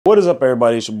What is up,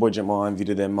 everybody? It's your boy Jamon,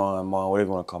 Vita Den Mon, whatever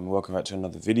you want to call me. Welcome back to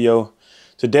another video.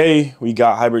 Today we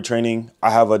got hybrid training.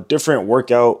 I have a different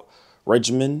workout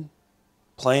regimen,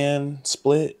 plan,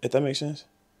 split, if that makes sense.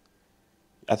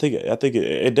 I think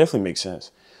it definitely makes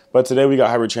sense. But today we got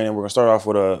hybrid training. We're gonna start off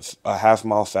with a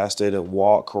half-mile fasted, a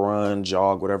walk, run,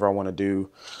 jog, whatever I want to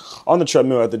do on the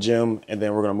treadmill at the gym, and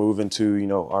then we're gonna move into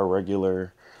our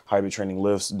regular hybrid training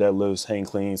lifts, deadlifts, hang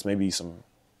cleans, maybe some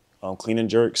clean and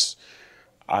jerks.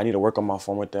 I need to work on my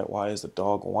form with that. Why is the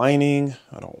dog whining?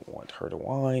 I don't want her to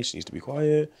whine. She needs to be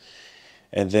quiet.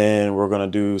 And then we're gonna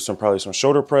do probably some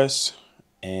shoulder press,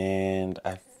 and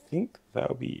I think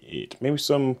that'll be it. Maybe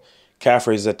some calf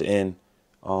raises at the end.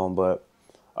 But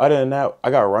other than that, I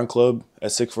got a run club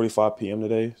at 6:45 p.m.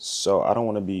 today, so I don't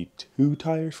want to be too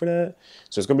tired for that.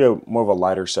 So it's gonna be more of a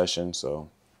lighter session. So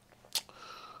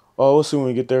we'll see when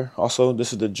we get there. Also,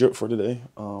 this is the drip for today.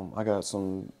 I got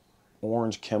some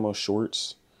orange camo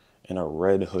shorts and a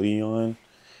red hoodie on.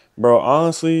 Bro,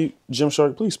 honestly,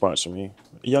 Gymshark, please sponsor me.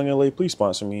 Young LA, please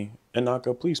sponsor me. And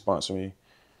Naka, please sponsor me.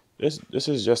 This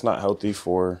is just not healthy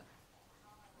for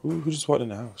who just walked in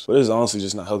the house. But this is honestly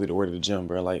just not healthy to wear to the gym,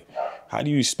 bro. Like, how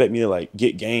do you expect me to like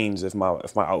get gains if my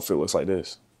outfit looks like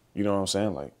this? You know what I'm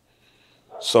saying? Like,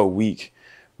 so weak.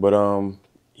 But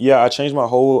yeah, I changed my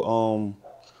whole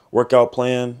workout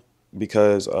plan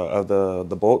because of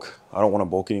the bulk. I don't want to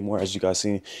bulk anymore, as you guys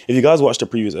seen. If you guys watched the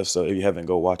previous episode, if you haven't,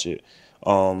 go watch it.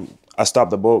 I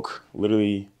stopped the bulk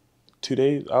literally 2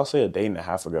 days, I'll say a day and a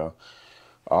half ago.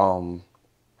 I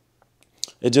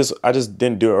just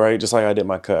didn't do it right. Just like I did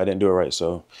my cut, I didn't do it right.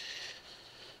 So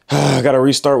I got to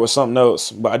restart with something else.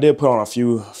 But I did put on a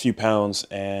few pounds,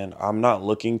 and I'm not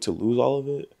looking to lose all of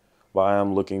it, but I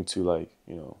am looking to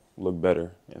look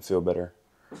better and feel better.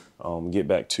 Get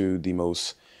back to the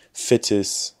most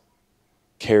fittest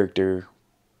character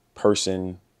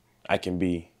person I can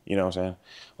be, you know what I'm saying?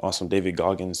 On some David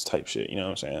Goggins type shit, you know what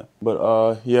I'm saying?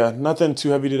 But yeah, nothing too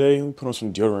heavy today. Let me put on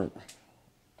some deodorant.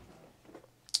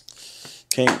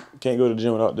 Can't go to the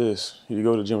gym without this. If you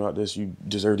go to the gym without this, you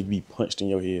deserve to be punched in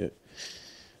your head.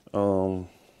 Yeah,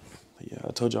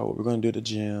 I told y'all what we're gonna do at the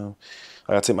gym.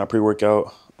 I gotta take my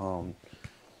pre-workout.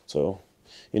 So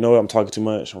you know what, I'm talking too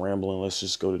much, I'm rambling. Let's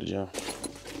just go to the gym.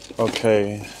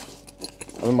 Okay,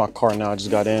 I'm in my car now. I just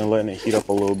got in, letting it heat up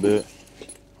a little bit.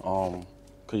 Cause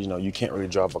you can't really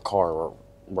drive a car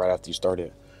right after you start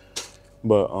it.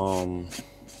 But oh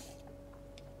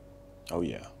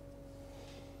yeah.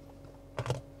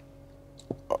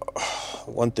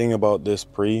 One thing about this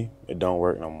it don't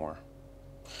work no more.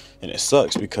 And it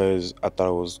sucks because I thought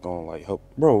it was gonna like help.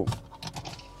 Bro,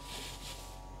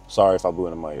 sorry if I blew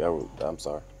in the mic. I'm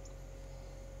sorry.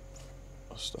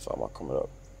 Stuff out my coming up.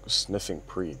 Sniffing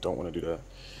don't want to do that.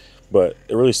 But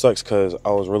it really sucks because I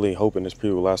was really hoping this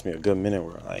would last me a good minute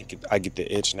where I get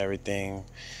the itch and everything,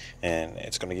 and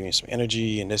it's gonna give me some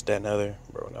energy and this, that, and other.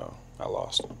 Bro, no, I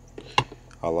lost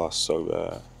so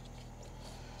bad.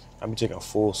 I've been taking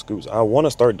full scoops. I want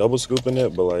to start double scooping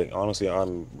it, but like honestly,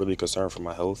 I'm really concerned for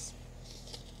my health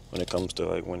when it comes to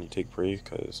like when you take pre,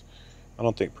 because I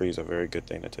don't think pre is a very good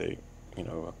thing to take.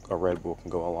 A Red Bull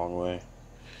can go a long way.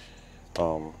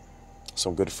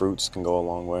 Some good fruits can go a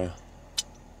long way.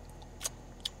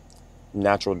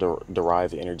 Natural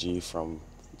derived energy from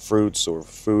fruits or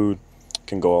food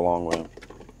can go a long way.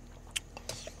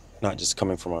 Not just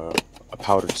coming from a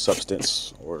powdered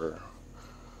substance or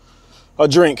a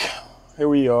drink. Here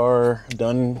we are,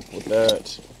 done with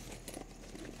that.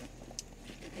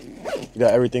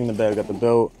 Got everything in the bag. Got the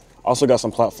belt. Also got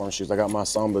some platform shoes. I got my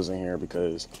Sambas in here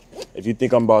because if you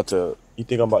think I'm about to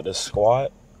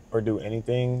squat or do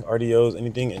anything, RDOs,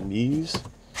 anything in these,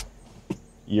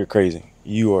 you're crazy.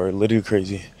 You are literally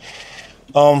crazy.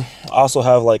 I also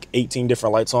have like 18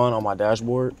 different lights on my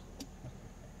dashboard.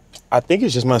 I think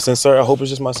it's just my sensor. I hope it's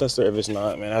just my sensor. If it's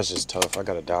not, man, that's just tough. I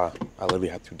gotta die. I literally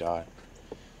have to die.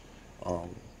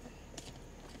 I'm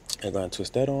gonna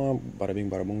twist that on. Bada bing,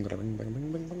 bada boom, bada bing, bada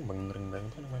bing, bing, bing, bing, bing, bing,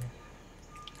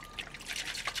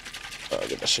 bing.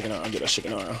 Get that shaking on. Get that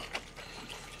shaking on.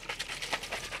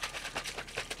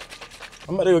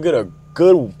 I'm about to go get a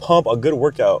good pump, a good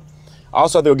workout. I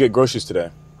also have to go get groceries today.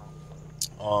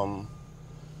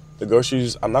 The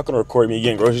groceries, I'm not gonna record me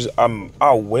getting groceries.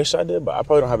 I wish I did, but I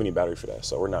probably don't have any battery for that,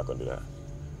 so we're not gonna do that.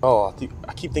 Oh,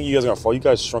 I keep thinking you guys are gonna fall. You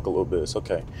guys shrunk a little bit. It's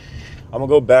okay. I'm gonna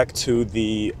go back to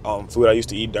the food I used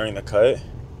to eat during the cut,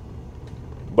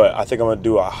 but I think I'm gonna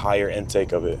do a higher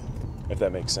intake of it, if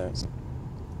that makes sense.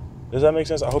 Does that make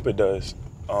sense? I hope it does.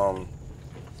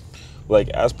 Like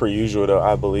as per usual though,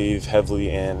 I believe heavily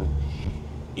in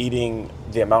eating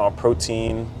the amount of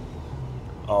protein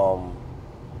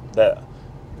that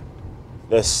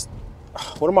This,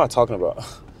 what am I talking about?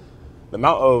 The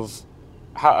amount of,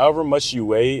 however much you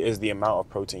weigh is the amount of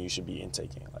protein you should be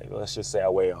intaking. Like, let's just say I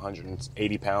weigh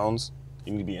 180 pounds.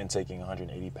 You need to be intaking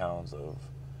 180 pounds of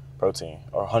protein,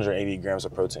 or 180 grams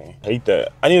of protein. I hate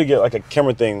that. I need to get like a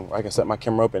camera thing. I can set my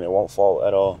camera up and it won't fall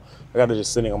at all. I got it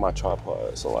just sitting on my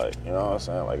tripod. So like, you know what I'm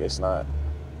saying? Like it's not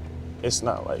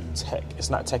like tech. It's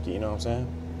not techy, you know what I'm saying?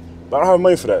 But I don't have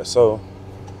money for that. So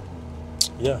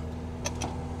yeah.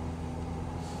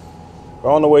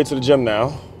 We're on the way to the gym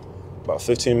now. About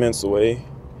 15 minutes away.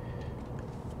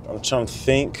 I'm trying to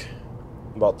think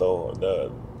about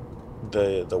the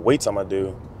weights I'm gonna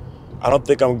do. I don't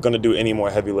think I'm gonna do any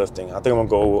more heavy lifting. I think I'm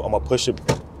gonna push it.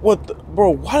 What the, bro,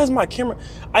 why does my camera,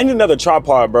 I need another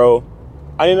tripod, bro.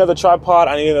 I need another tripod,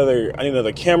 I need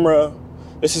another camera.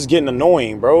 This is getting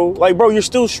annoying, bro. Like, bro, you're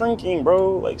still shrinking,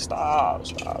 bro. Like, stop.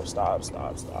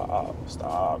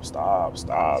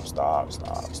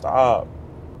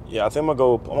 Yeah, I think I'm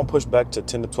gonna push back to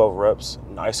 10 to 12 reps,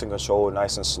 nice and controlled,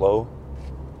 nice and slow.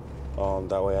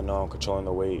 That way I know I'm controlling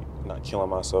the weight, not killing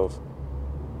myself.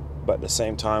 But at the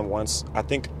same time, I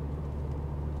think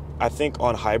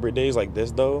on hybrid days like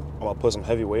this though, I'm gonna put some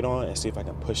heavy weight on and see if I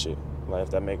can push it. Like,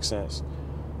 if that makes sense.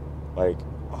 Like,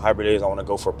 on hybrid days, I wanna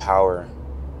go for power,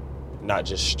 not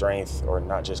just strength or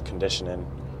not just conditioning,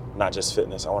 not just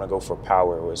fitness. I wanna go for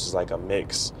power, which is like a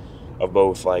mix of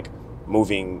both, like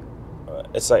moving.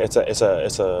 It's a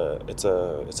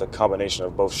combination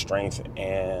of both strength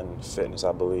and fitness,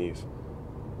 I believe.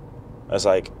 It's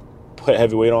like, put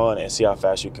heavy weight on and see how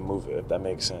fast you can move it, if that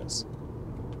makes sense.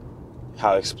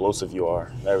 How explosive you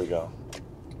are. There we go.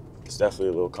 It's definitely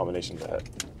a little combination of that.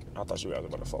 I thought you guys were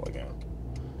about to fall again.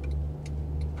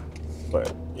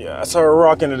 But yeah, that's how we're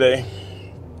rocking today.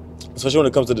 Especially when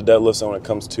it comes to the deadlifts and when it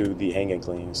comes to the hang and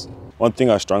cleans. One thing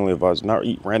I strongly advise, not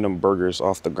eat random burgers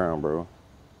off the ground, bro.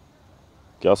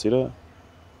 Y'all see that?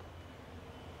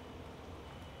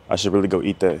 I should really go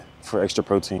eat that for extra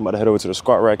protein. I'm about to head over to the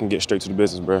squat rack and get straight to the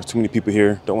business, bro. Too many people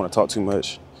here. Don't want to talk too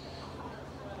much.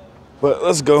 But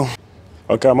let's go.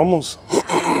 Okay, I'm almost,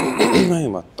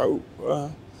 man, my throat.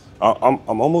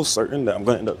 I'm almost certain that I'm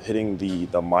gonna end up hitting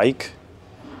the mic.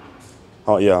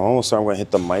 Oh yeah, I'm almost certain I'm gonna hit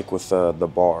the mic with the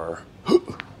bar.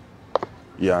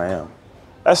 Yeah, I am.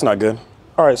 That's not good.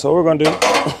 All right, so what we're gonna do,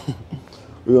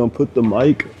 we're gonna put the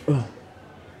mic.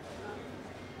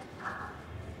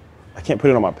 I can't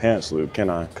put it on my pants loop, can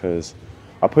I? Because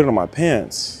I put it on my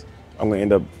pants, I'm gonna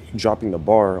end up dropping the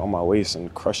bar on my waist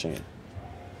and crushing it.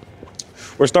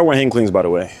 We're starting with hang cleans, by the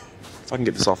way. If I can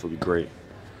get this off, it would be great.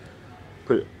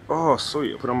 Put it, oh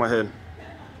sweet, put it on my head.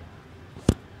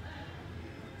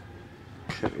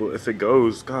 Okay, well, if it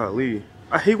goes, golly.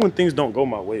 I hate when things don't go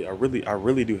my way. I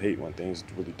really do hate when things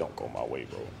really don't go my way,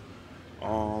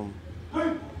 bro.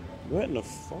 What in the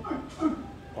fuck?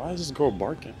 Why is this girl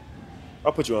barking?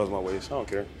 I'll put you on my waist, I don't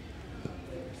care.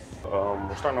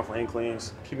 We're starting off with hang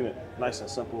cleans, keeping it nice and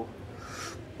simple.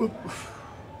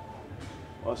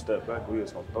 One step back, we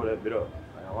just gonna throw that bit up,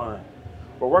 I ain't lying.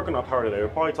 We're working on power today. We'll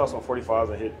probably toss on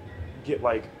 45s and get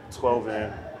like 12 in,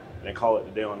 and then call it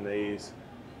the day on these.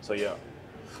 So yeah.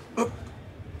 Up.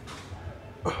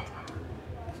 Up.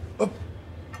 Up.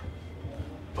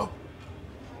 Up.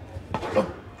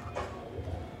 Up.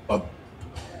 Up. Up.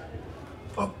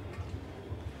 Up.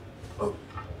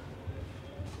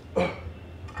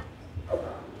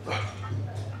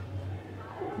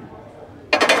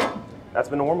 That's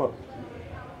been the warm-up.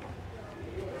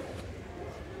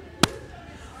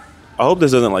 I hope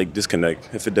this doesn't like disconnect.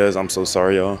 If it does, I'm so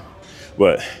sorry, y'all.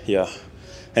 But yeah,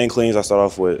 hang cleans, I start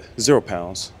off with 0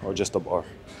 pounds or just a bar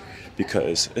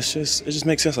because it just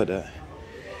makes sense like that.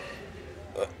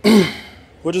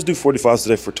 We'll just do 45s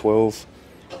today for 12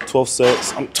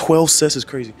 sets. 12 sets is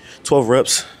crazy. 12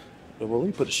 reps. But let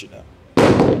me put this shit down.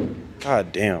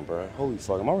 God damn, bro. Holy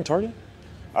fuck. Am I retarded?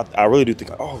 I really do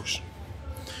think, oh,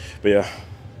 but yeah.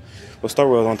 We'll start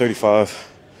with 135.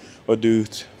 We'll do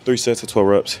 3 sets of 12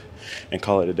 reps and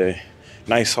call it a day.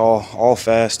 Nice, all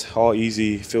fast, all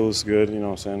easy, feels good, you know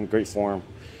what I'm saying? Great form.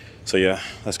 So yeah,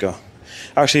 let's go.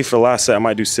 Actually, for the last set, I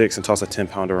might do 6 and toss a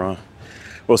 10-pounder on.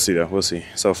 We'll see though, we'll see.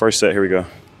 So first set, here we go.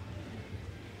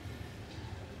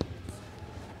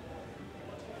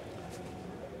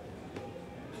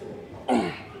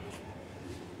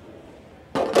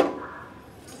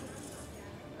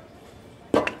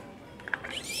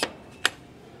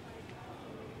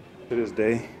 To this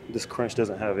day, this crunch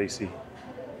doesn't have AC.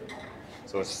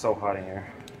 So it's so hot in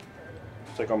here.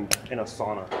 It's like I'm in a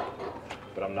sauna,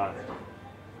 but I'm not.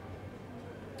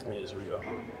 Here we go.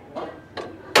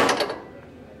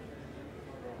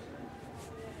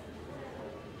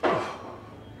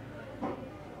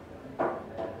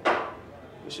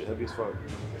 This shit heavy as fuck.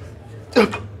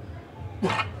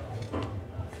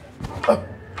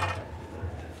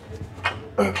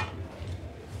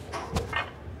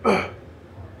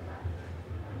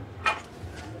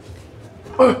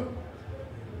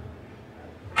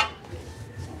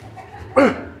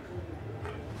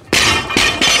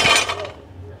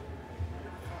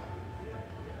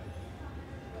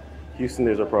 Houston,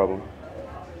 there's a problem.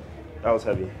 That was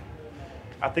heavy.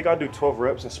 I think I'll do 12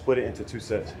 reps and split it into 2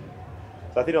 sets.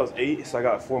 So I think that was 8, so I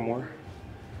got 4 more.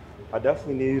 I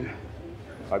definitely need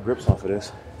my grips on for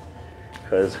this,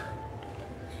 because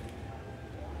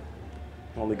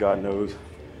only God knows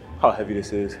how heavy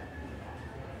this is.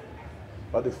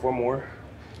 I'll do 4 more,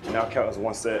 and I'll count as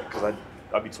 1 set, because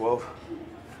I'll be 12.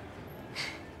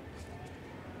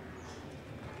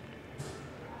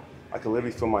 I could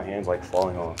literally feel my hands like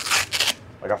falling off.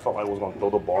 Like I felt like I was gonna throw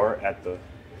the bar at the,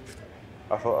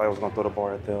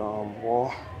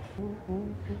 wall.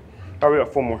 All right, we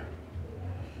got 4 more.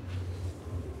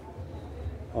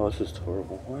 Oh, this is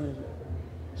horrible. Why is it?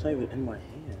 It's not even in my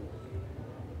hand.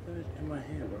 What is in my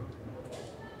hand, bro?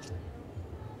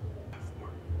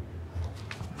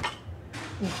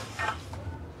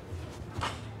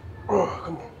 Oh,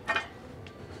 come on.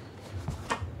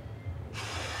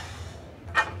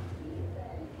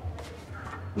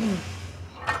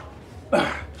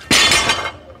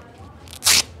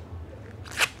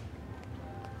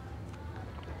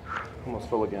 Almost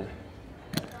full again.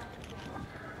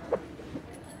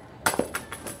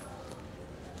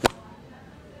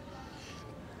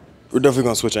 We're definitely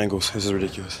gonna switch angles. This is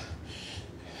ridiculous.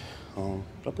 Did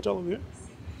I put y'all over here?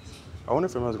 I wonder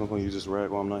if anyone's gonna use this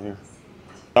rag while I'm not here.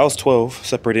 That was 12,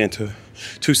 separated into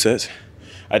 2 sets.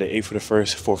 I did 8 for the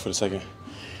first, 4 for the second.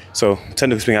 So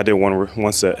technically speaking, I did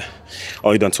one set.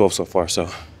 Only done 12 so far, so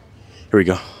here we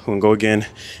go. We're gonna go again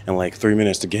in like 3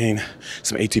 minutes to gain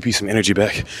some ATP, some energy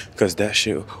back, because that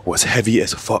shit was heavy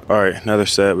as fuck. All right, another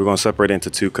set. We're gonna separate it into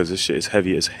 2 because this shit is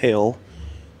heavy as hell.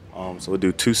 So we'll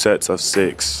do 2 sets of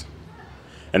 6.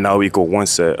 And now we equal 1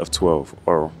 set of 12,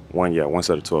 or 1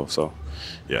 set of 12, so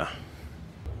yeah.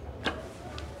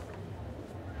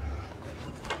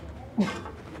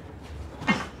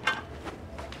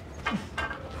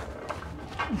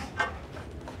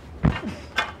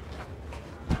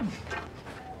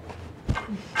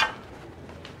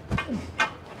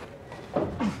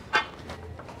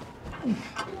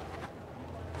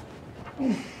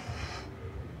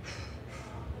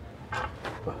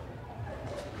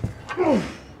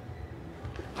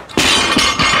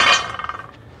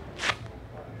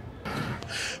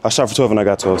 I shot for 12 and I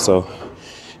got 12, so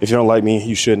if you don't like me,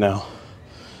 you should now.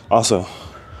 Also,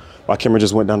 my camera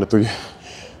just went down to 3.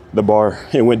 The bar,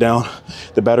 it went down.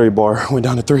 The battery bar went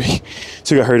down to 3.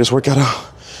 So we gotta hurry this workout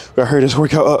out. We gotta hurry this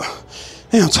workout up.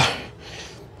 Damn, I'm tired.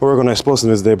 We're working on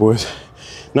explosiveness today, boys.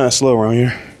 Nothing slow around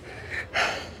here.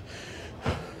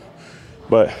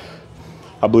 But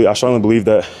I strongly believe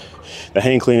that the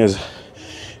hang clean is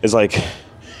like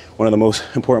one of the most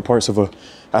important parts of a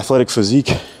athletic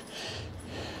physique.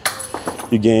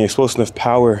 You gain explosive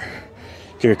power,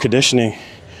 your conditioning. I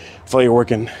feel like you're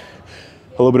working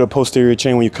a little bit of posterior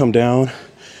chain when you come down,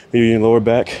 maybe your lower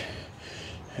back,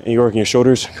 and you're working your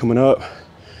shoulders coming up,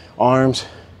 arms.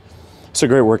 It's a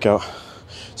great workout.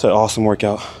 It's an awesome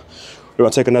workout. We're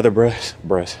gonna take another rest.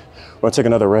 We're gonna take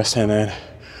another rest, and then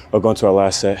we'll go into our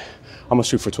last set. I'm gonna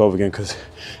shoot for 12 again because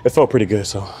it felt pretty good,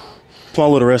 so.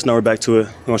 Small little rest, now we're back to it.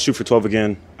 I'm gonna shoot for 12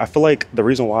 again. I feel like the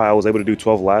reason why I was able to do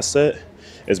 12 last set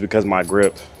is because my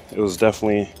grip. It was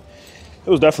definitely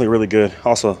really good.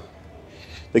 Also,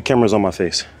 the camera's on my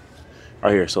face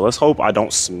right here. So let's hope I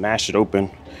don't smash it open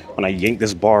when I yank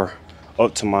this bar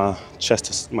up to my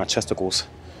chesticles.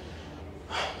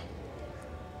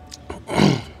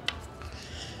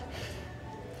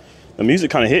 The music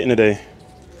kind of hitting today.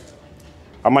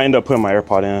 I might end up putting my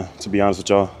AirPod in, to be honest with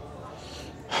y'all.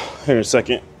 Here in a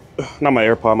second. Not my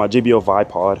AirPod, my JBL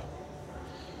Vipod.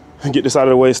 Get this out of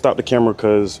the way, stop the camera,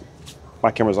 because my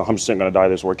camera's 100% gonna die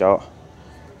this workout.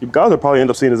 You guys will probably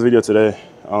end up seeing this video today.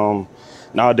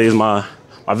 Nowadays, my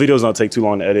videos don't take too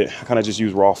long to edit. I kind of just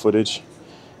use raw footage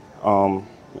and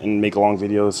make long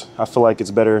videos. I feel like it's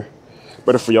better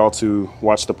for y'all to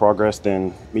watch the progress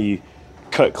than me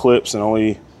cut clips and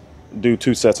only do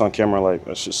 2 sets on camera. Like,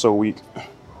 that's just so weak. I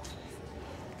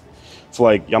feel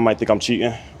like y'all might think I'm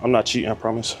cheating. I'm not cheating, I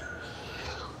promise.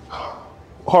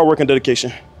 Hard work and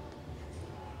dedication.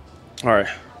 All right,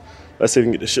 let's see if we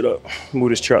can get this shit up.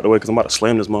 Move this chair out the way because I'm about to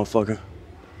slam this motherfucker.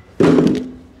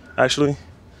 Actually,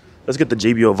 let's get the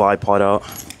JBL Vipod out.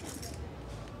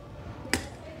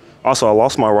 Also, I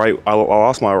lost my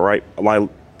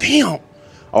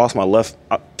left.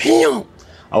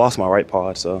 I lost my right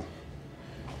pod, so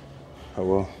I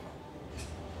will.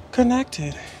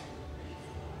 Connected.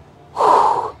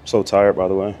 Whew. So tired, by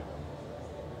the way.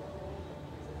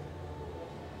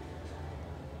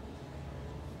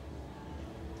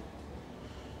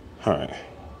 All right.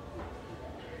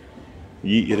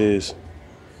 Yeet it is.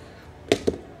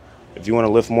 If you want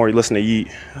to lift more, you listen to Yeet.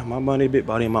 My money, big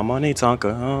body, my money,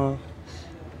 Tonka.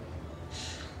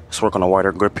 Let's work on a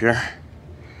wider grip here.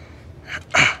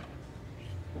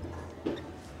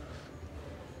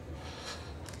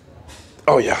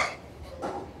 Oh yeah.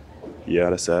 Yeah,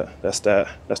 that's that. That's that.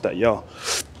 That's that, y'all.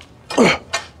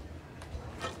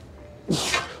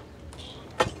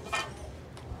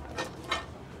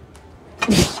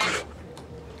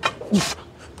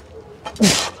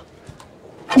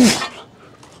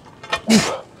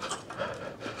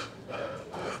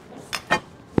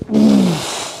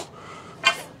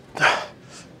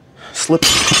 Slip.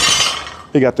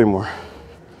 He got 3 more.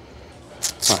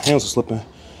 My hands are slipping.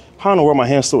 I don't know where my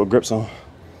hands still with grips on.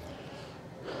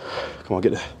 Come on,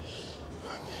 get that.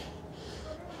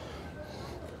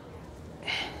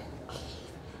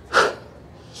 I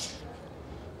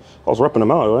was repping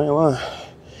them out, I ain't lying.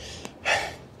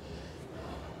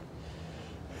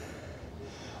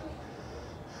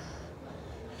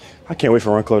 I can't wait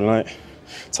for Run Club tonight.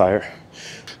 Tired.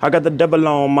 I got the devil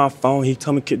on my phone. He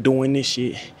told me keep doing this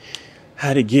shit.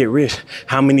 How to get rich.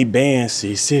 How many bands?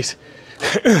 See, 6.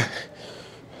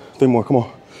 3 more, come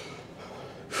on.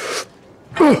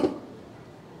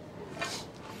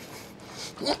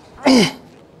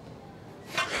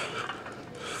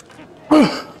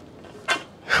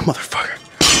 Motherfucker.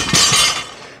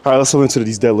 All right, let's go into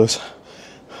these deadlifts.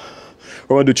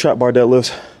 We're gonna do trap bar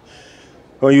deadlifts.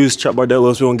 We're gonna use trap bar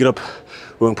deadlifts. We're gonna get up,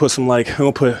 we're gonna put some we're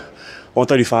gonna put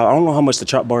 135. I don't know how much the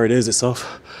trap bar it is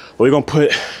itself, but we're gonna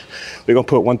put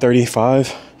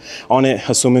 135 on it,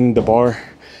 assuming the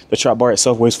trap bar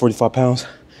itself weighs 45 pounds.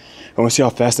 I'm gonna see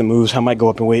how fast it moves. I might go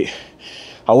up in weight.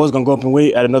 I was gonna go up in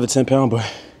weight at another 10 pounds, but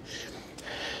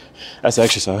that's the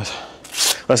exercise.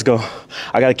 Let's go.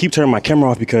 I gotta keep turning my camera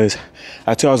off because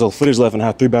I have 2 hours of footage left and I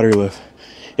have 3 battery left.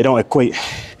 It don't equate.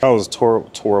 That was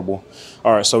horrible.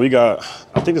 All right, so we got,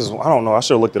 I think this is, I don't know, I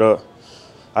should have looked it up.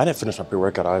 I didn't finish my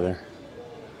pre-workout either.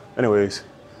 Anyways,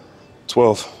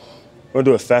 12. We're gonna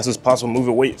do it fast as possible, move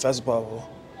your weight fast as possible.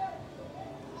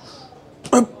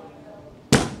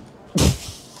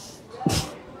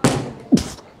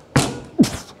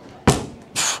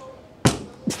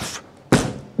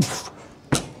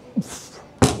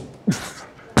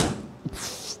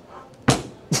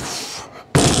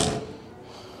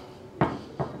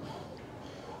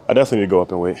 I definitely need to go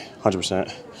up in weight,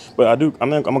 100%. But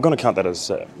I'm gonna count that as a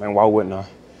set. Man, why wouldn't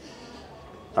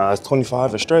I? It's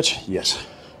 25 a stretch, yes.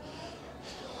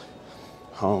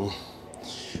 I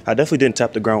definitely didn't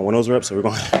tap the ground when those reps, so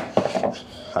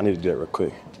I need to do that real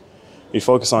quick. You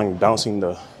focus on bouncing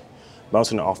it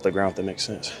off the ground, if that makes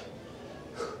sense.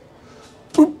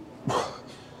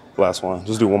 Last one,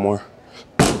 just do one more.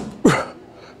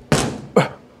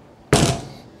 That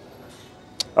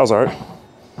was all right.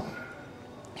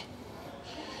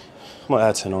 I'm gonna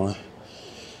add 10 on.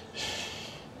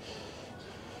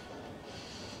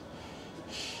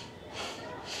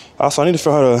 Also, I need to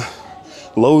figure out how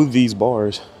to load these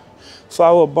bars.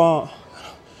 Flower bomb.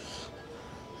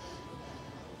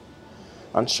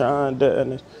 I'm trying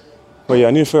to. But yeah,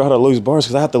 I need to figure out how to load these bars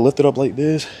because I have to lift it up like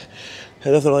this.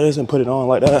 Lift it like this and put it on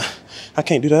like that. I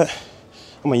can't do that.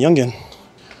 I'm a youngin'.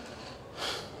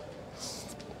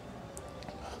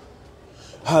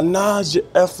 I acknowledge your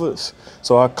efforts,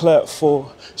 so I clap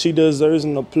for. She deserves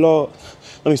an applause.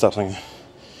 Let me stop singing.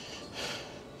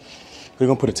 We're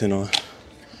gonna put a 10 on.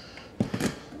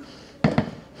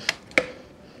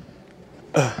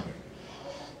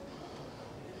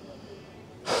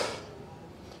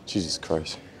 Jesus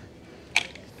Christ.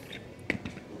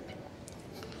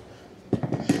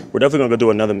 We're definitely gonna go do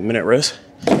another minute rest.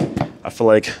 I feel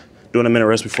like doing a minute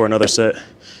rest before another set,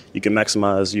 you can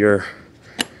maximize your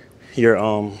you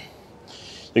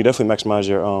can definitely maximize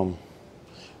your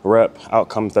rep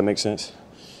outcome, if that makes sense.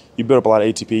 You build up a lot of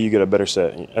ATP, you get a better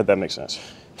set, if that makes sense.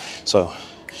 So,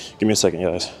 give me a second,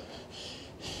 guys.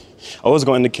 I was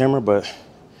going to end the camera, but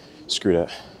screw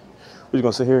that. We're just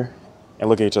gonna sit here and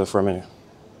look at each other for a minute.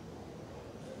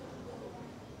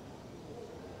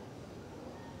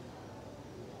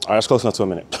 All right, that's close enough to a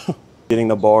minute. Getting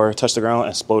the bar, touch the ground,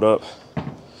 and explode up.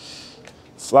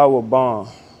 Flower bomb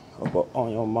up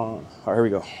on your mind. All right, here we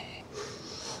go.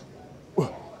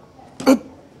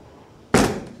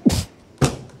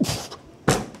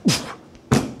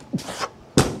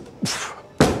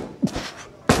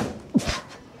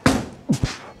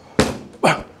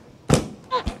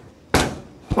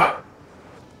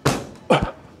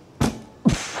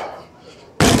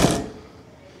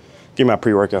 Give me my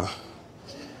pre-workout.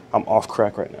 I'm off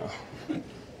crack right now.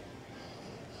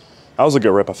 That was a good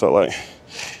rep, I felt like.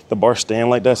 The bar stand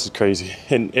like this is crazy.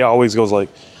 And it always goes like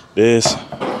this,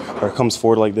 or it comes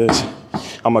forward like this.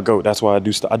 I'm a goat, that's why I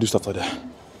do stuff like that.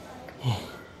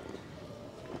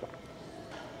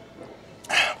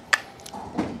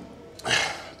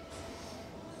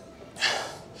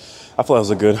 I feel that was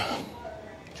a good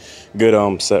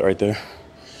set right there.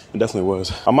 It definitely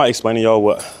was. I might explain to y'all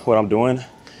what I'm doing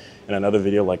in another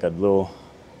video, like a little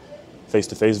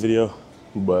face-to-face video,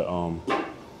 but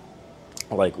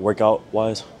like workout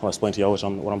wise, I'll explain to y'all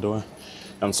what I'm doing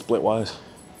and split wise.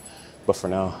 But for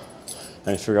now,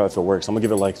 I need to figure out if it works. I'm gonna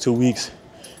give it like 2 weeks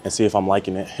and see if I'm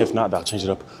liking it. If not, I'll change it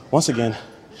up. Once again,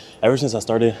 ever since I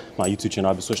started my YouTube channel,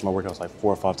 I've been switching my workouts like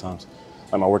 4 or 5 times.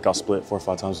 Like my workout split 4 or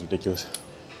 5 times is ridiculous.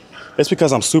 It's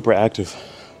because I'm super active,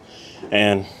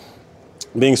 and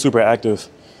being super active,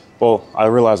 well, I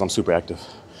realize I'm super active.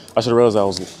 I should have realized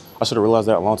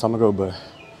that a long time ago, but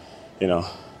you know,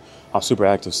 I'm super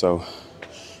active, so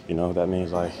you know that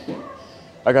means like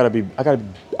I gotta be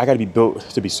built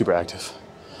to be super active.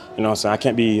 You know what I'm saying? I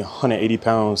can't be 180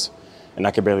 pounds and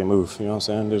I can barely move. You know what I'm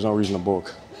saying? There's no reason to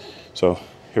bulk. So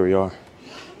here we are.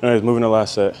 Anyways, moving to the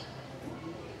last set.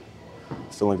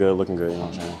 Feeling good, looking good. You know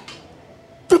what I'm saying?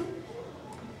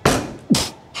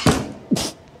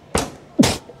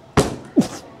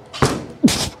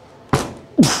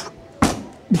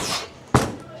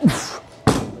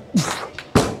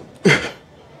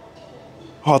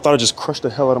 Oh, I thought I just crushed the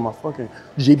hell out of my fucking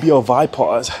JBL Vibe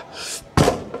pause.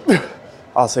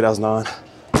 I'll say that was 9.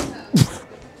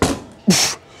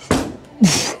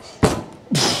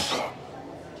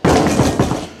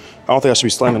 I don't think I should be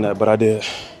slamming that, but I did.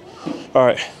 All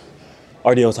right,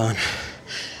 RDO time. I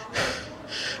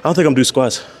don't think I'm gonna do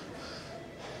squats.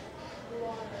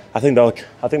 I think my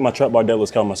trap bar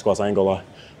deadlift's counting my squats. I ain't gonna lie.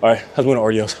 All right, let's move to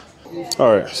RDOs.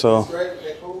 All right, so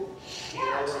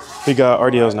we got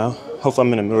RDOs now. Hopefully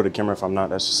I'm in the middle of the camera. If I'm not,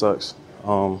 that just sucks.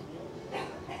 But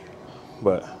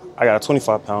I got a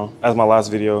 25 pound. As my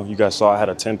last video, you guys saw I had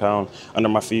a 10 pound under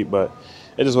my feet, but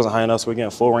it just wasn't high enough. So we're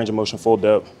getting full range of motion, full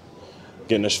depth,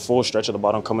 getting this full stretch at the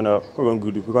bottom coming up. We're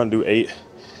gonna do 8.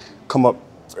 Come up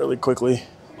fairly quickly.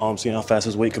 Seeing how fast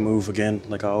his weight can move again.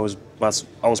 Like I was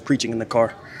preaching in the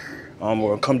car. We're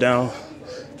gonna come down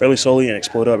fairly slowly and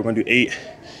explode up. We're gonna do 8.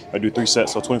 I do 3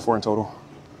 sets, so 24 in total.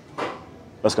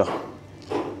 Let's go.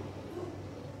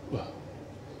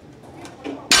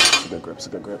 It's a good grip, it's a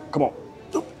good grip. Come on.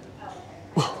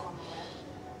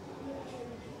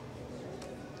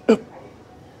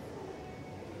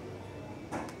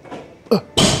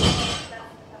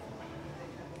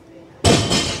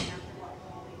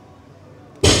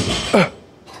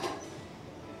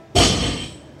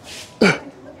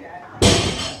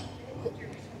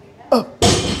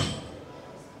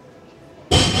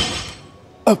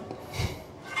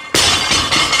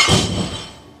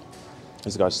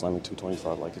 This guy slamming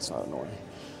 225 like it's not annoying.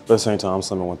 But at the same time, I'm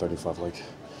slamming 135 like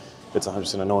it's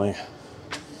 100% annoying.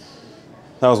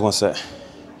 That was 1 set.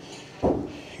 Got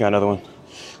another one.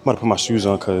 I'm about to put my shoes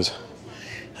on because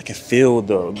I can feel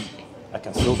the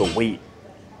weight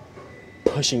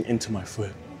pushing into my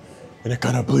foot. And it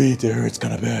kind of bleeds. It hurts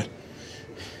kind of bad.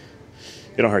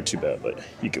 It don't hurt too bad, but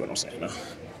you get what I'm saying now.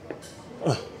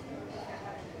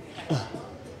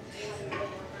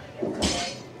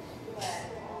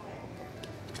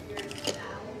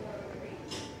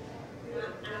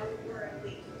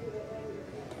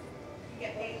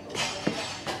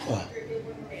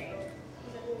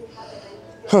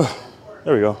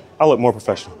 There we go. I look more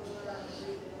professional.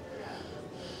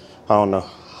 I don't know.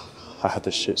 I had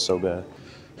this shit so bad.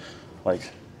 Like,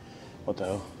 what the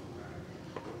hell?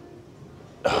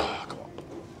 Come on.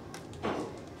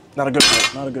 Not a good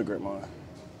grip. Not a good grip, man.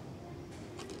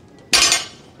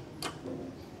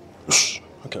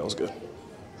 Okay, that was good.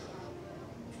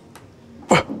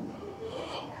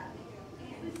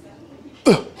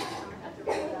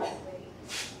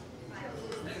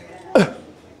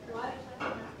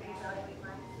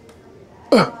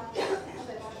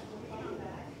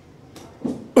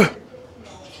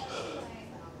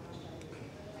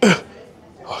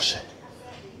 Oh shit.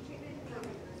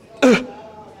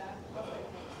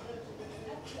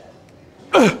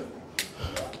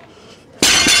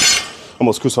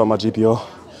 Almost crucified my GPO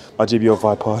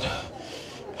Vibe pod.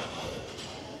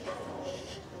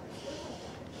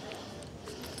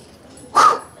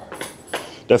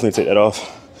 Definitely take that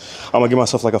off. I'm gonna give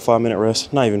myself like a 5-minute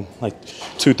rest, not even like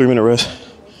 2-3 minute rest,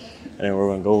 and then we're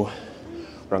gonna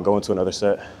go into another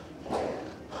set.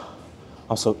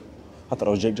 I thought I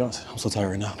was Jake Johnson. I'm so tired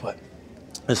right now, but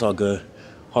it's all good.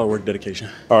 Hard work, dedication.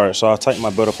 All right, so I'll tighten my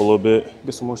belt up a little bit,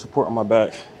 get some more support on my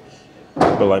back.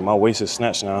 But like my waist is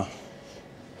snatched now.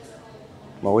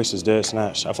 My waist is dead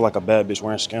snatched. I feel like a bad bitch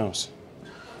wearing Skims.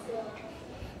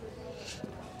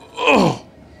 Oh,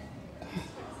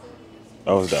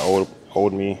 that was that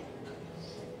old me.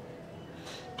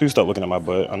 Please stop looking at my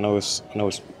butt. I know it's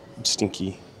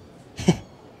stinky. I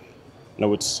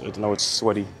know it's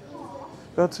sweaty.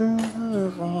 Got to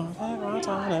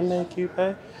time and make you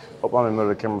pay. Hope I'm in the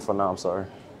middle of the camera for now. I'm sorry.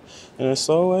 And it's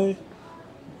so way.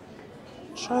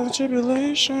 Try the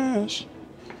tribulations.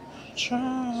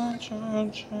 Try.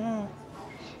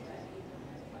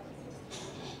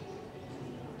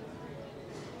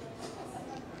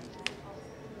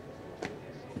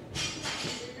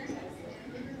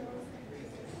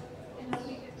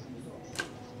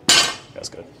 That's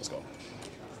good. Let's go.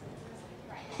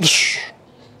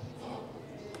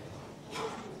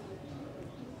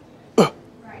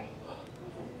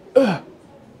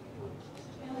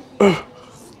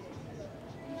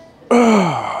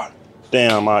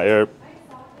 Damn, my air.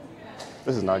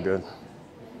 This is not good.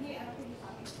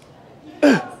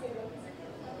 I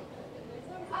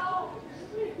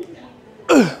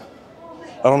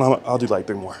don't know how much. I'll do like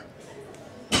 3 more.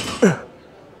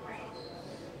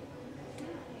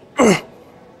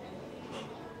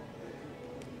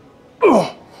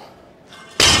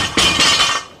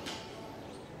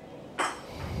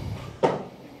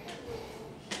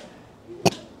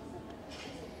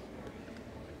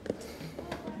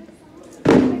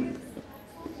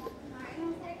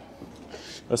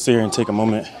 Let's sit here and take a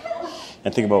moment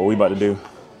and think about what we about to do.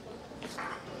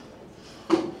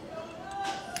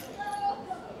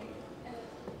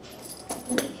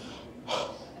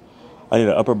 I need an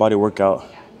upper body workout.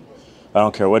 I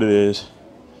don't care what it is.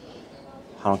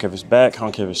 I don't care if it's back. I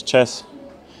don't care if it's chest.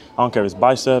 I don't care if it's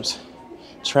biceps,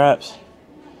 traps,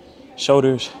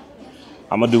 shoulders.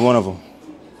 I'm gonna do one of them.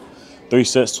 3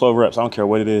 sets, 12 reps. I don't care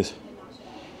what it is.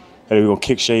 And we're gonna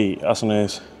kick shade. That's what it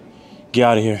is. Get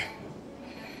out of here.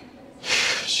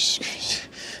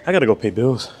 I gotta go pay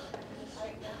bills.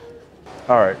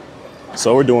 All right,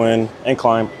 so we're doing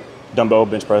incline dumbbell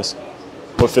bench press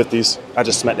with 50s. I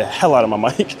just smacked the hell out of my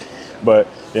mic, but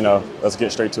you know, let's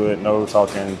get straight to it. No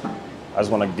talking. I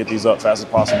just wanna get these up fast as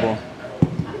possible.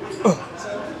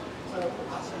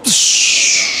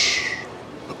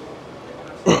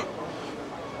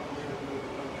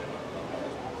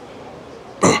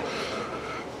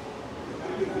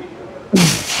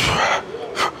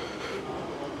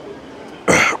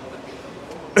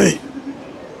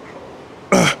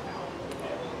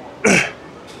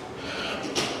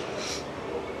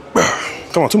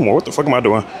 Come on, 2 more. What the fuck am I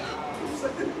doing?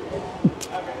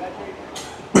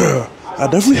 I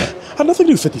definitely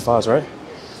do 55s, right?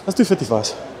 Let's do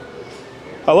 55s.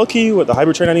 I low-key with the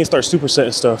hybrid training, I need to start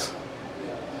supersetting stuff.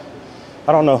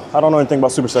 I don't know anything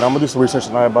about superset. I'm gonna do some research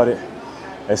tonight about it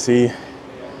and see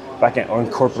if I can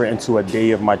incorporate into a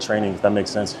day of my training, if that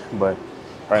makes sense. But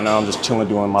right now I'm just chilling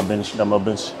doing my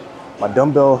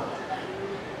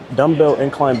dumbbell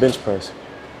incline bench press.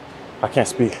 I can't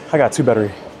speak. I got 2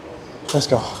 battery. Let's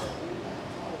go.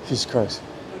 Jesus Christ.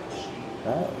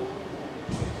 All right.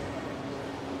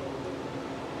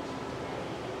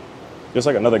 Just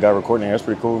like another guy recording. That's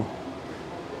pretty cool.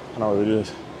 I don't know what it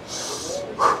is.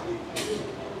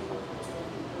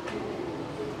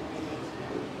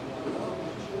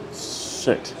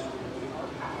 Shit.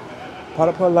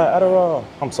 Put like Adderall.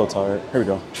 I'm so tired. Here we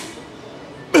go.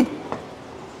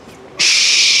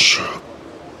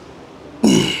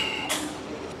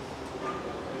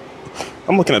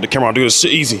 I'm looking at the camera. I'll do this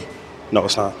shit easy. No,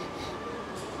 it's not.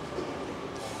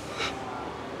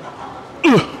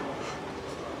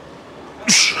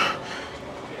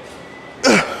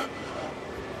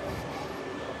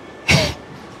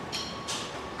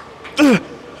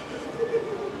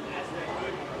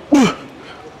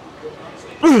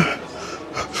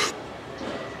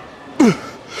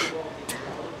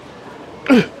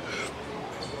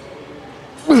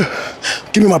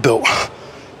 Give me my belt.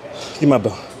 Give me my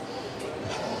belt.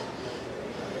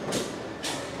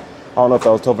 I don't know if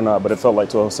that was 12 or not, but it felt like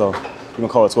 12, so we're gonna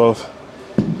call it 12.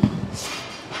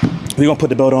 We're gonna put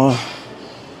the belt on.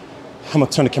 I'm gonna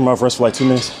turn the camera off, rest for like 2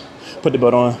 minutes, put the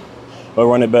belt on, or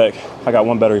run it back. I got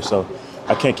 1 battery, so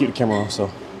I can't keep the camera on, so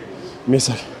give me a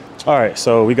second. All right,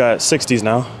 so we got 60s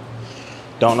now.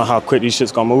 Don't know how quick these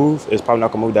shit's gonna move. It's probably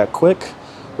not gonna move that quick,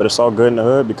 but it's all good in the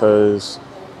hood because,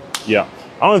 yeah,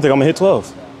 I don't even think I'm gonna hit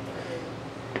 12.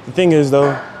 The thing is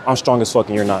though, I'm strong as fuck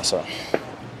and you're not, so.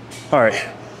 All right,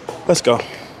 let's go.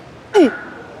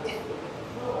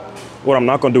 What I'm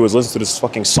not gonna do is listen to this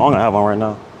fucking song I have on right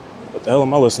now. What the hell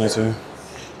am I listening to?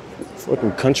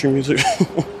 Fucking country music.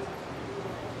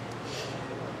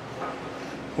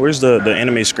 Where's the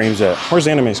anime screams at? Where's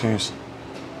the anime screams?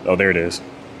 Oh, there it is.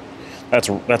 That's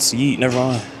Yeet. Never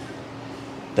mind.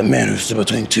 The man who stood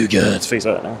between two gods. Face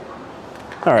out now.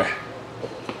 All right.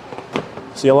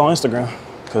 See y'all on Instagram.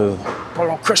 Cause I'm probably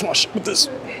gonna crush my shit with this.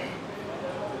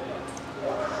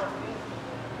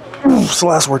 It's the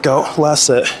last workout, last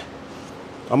set.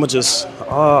 I'ma just,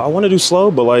 I wanna do slow,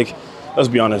 but like, let's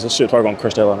be honest, this shit probably gonna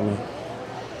crush the hell out of me.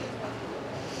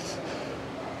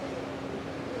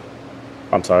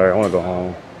 I'm tired, I wanna go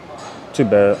home. Too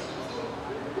bad.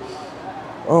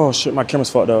 Oh shit, my camera's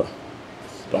fucked up.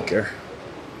 Don't care.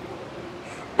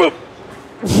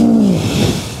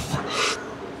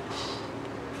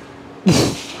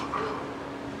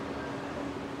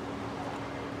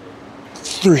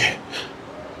 Three.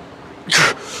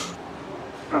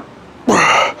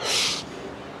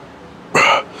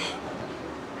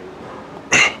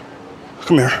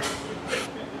 Come here.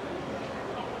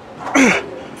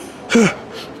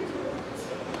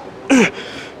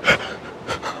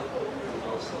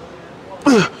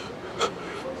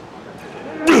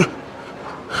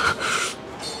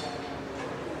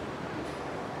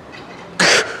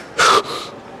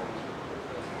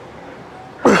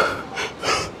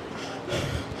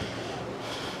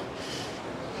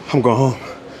 I'm going home.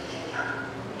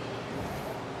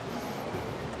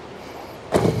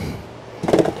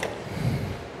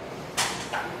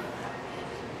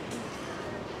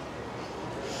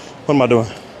 What am I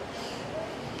doing?